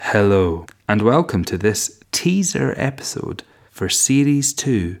Hello, and welcome to this teaser episode for Series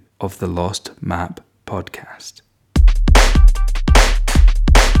 2 of the Lost Map podcast.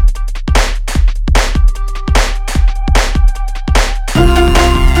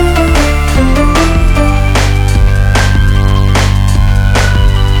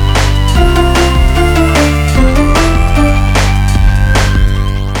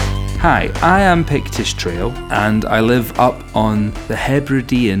 Hi, I am Pictish Trail, and I live up on the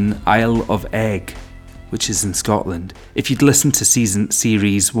Hebridean Isle of Eigg, which is in Scotland. If you'd listened to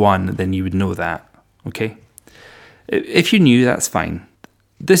Series 1, then you would know that, okay? If you're new, that's fine.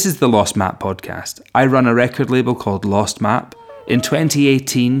 This is the Lost Map podcast. I run a record label called Lost Map. In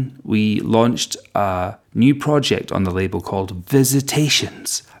 2018, we launched a new project on the label called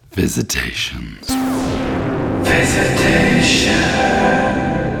Visitations.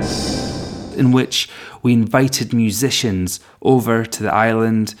 In which we invited musicians over to the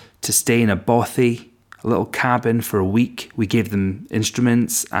island to stay in a bothy, a little cabin for a week. We gave them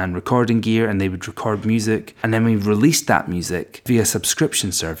instruments and recording gear and they would record music. And then we released that music via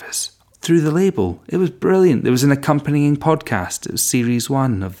subscription service through the label. It was brilliant. There was an accompanying podcast. It was Series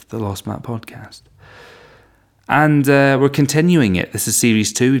 1 of the Lost Map podcast. And we're continuing it. This is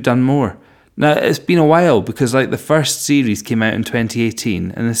Series 2. We've done more. Now, it's been a while because the first series came out in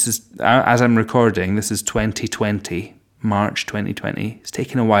 2018 and this is, as I'm recording, this is 2020, March 2020. It's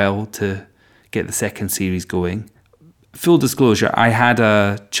taken a while to get the second series going. Full disclosure, I had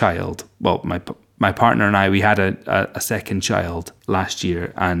a child. Well, my partner and I, we had a second child last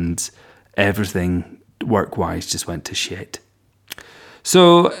year and everything work-wise just went to shit.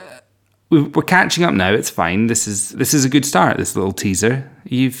 So we're catching up now. It's fine. This is a good start, this little teaser.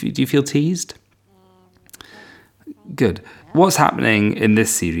 Do you feel teased? Good. What's happening in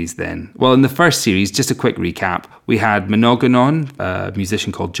this series then? Well, in the first series, just a quick recap, we had Monoghanon, a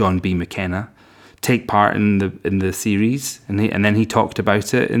musician called John B. McKenna, take part in the series, and then he talked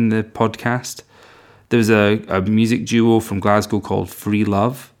about it in the podcast. There was a music duo from Glasgow called Free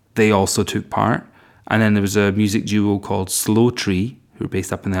Love. They also took part. And then there was a music duo called Slow Tree, who are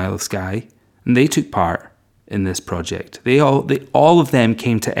based up in the Isle of Skye, and they took part in this project. All of them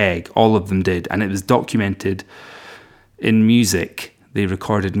came to Eigg, all of them did, and it was documented in music. They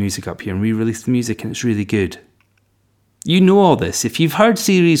recorded music up here, and we released the music, and it's really good. You know all this. If you've heard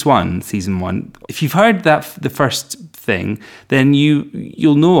Series 1, Season 1, if you've heard the first thing, then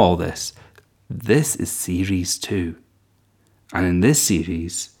you'll know all this. This is Series 2, and in this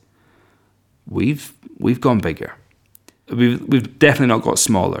series, we've gone bigger. We've definitely not got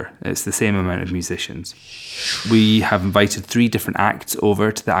smaller. It's the same amount of musicians. We have invited 3 different acts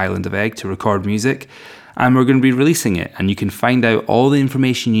over to the island of Eigg to record music, and we're going to be releasing it. And you can find out all the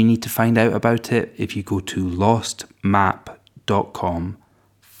information you need to find out about it if you go to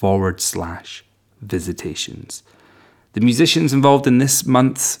lostmap.com/visitations. The musicians involved in this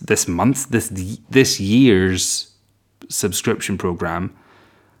year's subscription program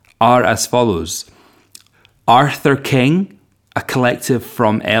are as follows. Arthur King, a collective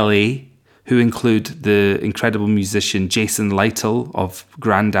from LA, who include the incredible musician Jason Lytle of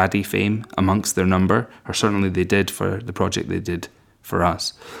Grandaddy fame amongst their number, or certainly they did for the project they did for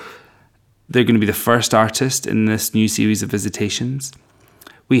us. They're going to be the first artist in this new series of Visitations.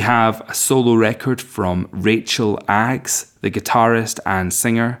 We have a solo record from Rachel Aggs, the guitarist and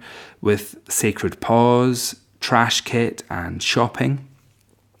singer, with Sacred Pause, Trash Kit and Shopping.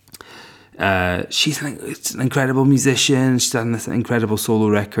 She's an incredible musician. She's done this incredible solo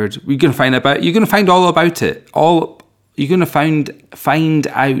record. You're going to find all about it. You're going to find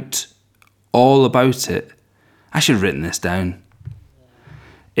out all about it. I should have written this down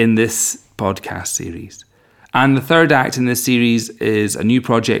in this podcast series. And the third act in this series is a new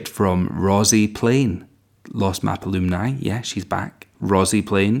project from Rosie Plain, Lost Map alumni. Yeah, she's back. Rosie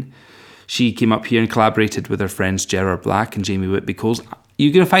Plain. She came up here and collaborated with her friends Gerard Black and Jamie Whitby-Coles.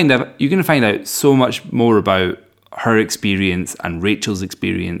 You're going to find out so much more about her experience and Rachel's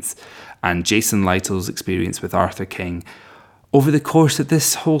experience and Jason Lytle's experience with Arthur King over the course of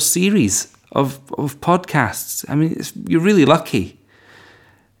this whole series of podcasts. I mean, you're really lucky.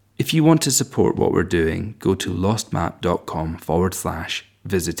 If you want to support what we're doing, go to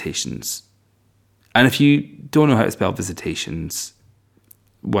lostmap.com/visitations. And if you don't know how to spell visitations,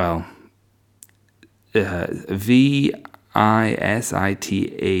 well, Visitations.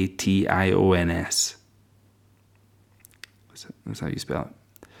 That's how you spell it.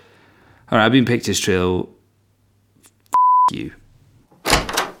 All right, I've been Pictish Trail. You.